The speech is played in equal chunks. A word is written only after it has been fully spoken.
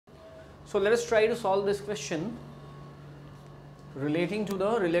So let us try to solve this question relating to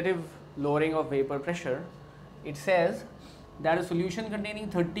the relative lowering of vapor pressure. It says that a solution containing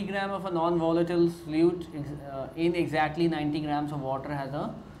 30 gram of a non-volatile solute in exactly 90 grams of water has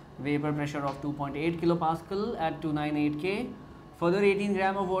a vapor pressure of 2.8 kilopascal at 298 K. Further 18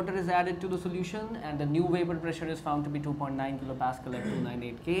 gram of water is added to the solution and the new vapor pressure is found to be 2.9 kilopascal at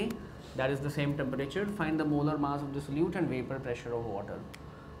 298 K. That is the same temperature. Find the molar mass of the solute and vapor pressure of water.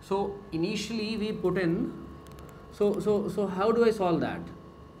 So initially we put in, so how do I solve that?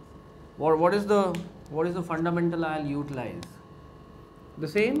 Or what is the fundamental I'll utilize? The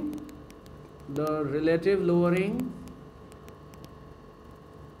same, the relative lowering,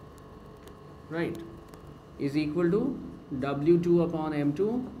 right, is equal to W2 upon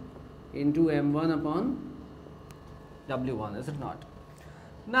M2 into M1 upon W1, is it not?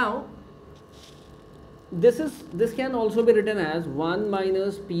 Now this can also be written as 1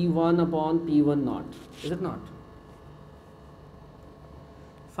 minus P1 upon P1 naught, is it not?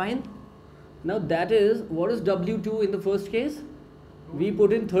 Fine. Now that is, what is W2 in the first case? We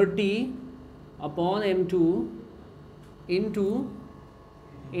put in 30 upon M2 into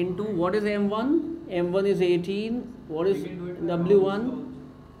what is M1? M1 is 18. What is W1?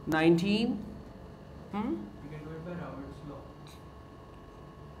 19. We can do it by Raoult's law.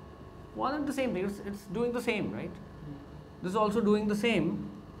 One and the same thing. It's doing the same, right? This is also doing the same.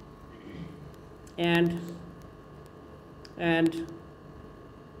 And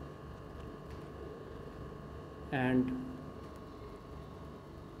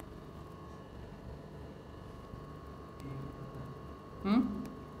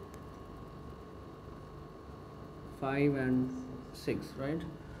 5 and 6, right?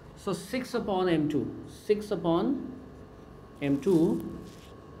 So 6 upon M2. 6 upon M2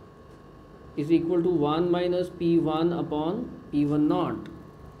 is equal to 1 minus P1 upon P1 naught.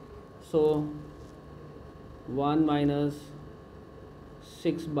 So 1 minus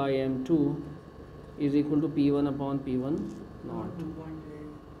 6 by M2 is equal to P1 upon P1 naught. 2.8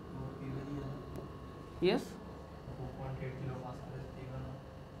 Yes? 4.8 kilopascal is P1.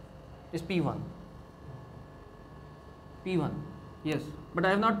 Is P1. P1. Yes. But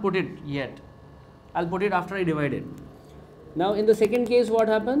I have not put it yet. I'll put it after I divide it. Now in the second case what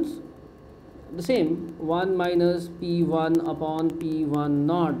happens? The same, 1 minus P1 upon P1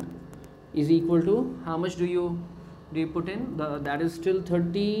 naught is equal to, how much do you put in? That is still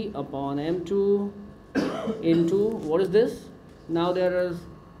 30 upon M2 into, what is this? Now there is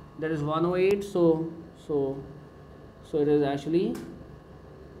 108, so it is actually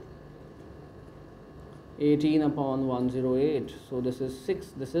 18 upon 108. So this is 6,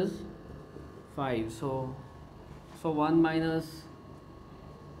 this is 5. So 1 minus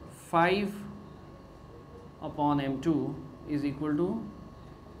 5 upon M2 is equal to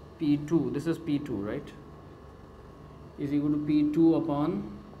P2. This is P2, right? Is equal to P2 upon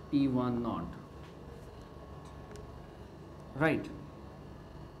P1 naught. Right.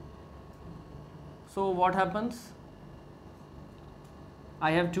 So what happens?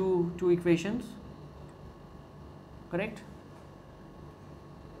 I have two equations, correct?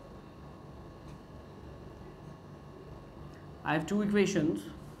 I have two equations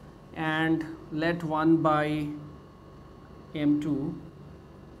and let 1 by M2,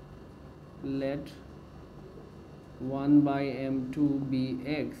 let 1 by M2 be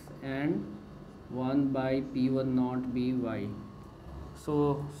X and 1 by P1 naught be Y.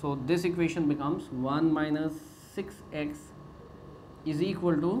 So this equation becomes 1 minus 6X is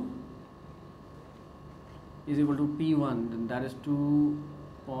equal to P1, that is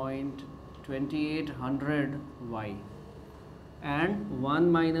 2.2800 Y, and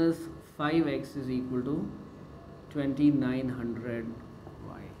 1 minus 5X is equal to 2900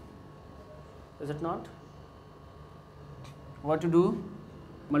 Y. Is it not? What to do?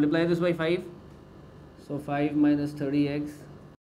 Multiply this by 5. So 5 minus 30X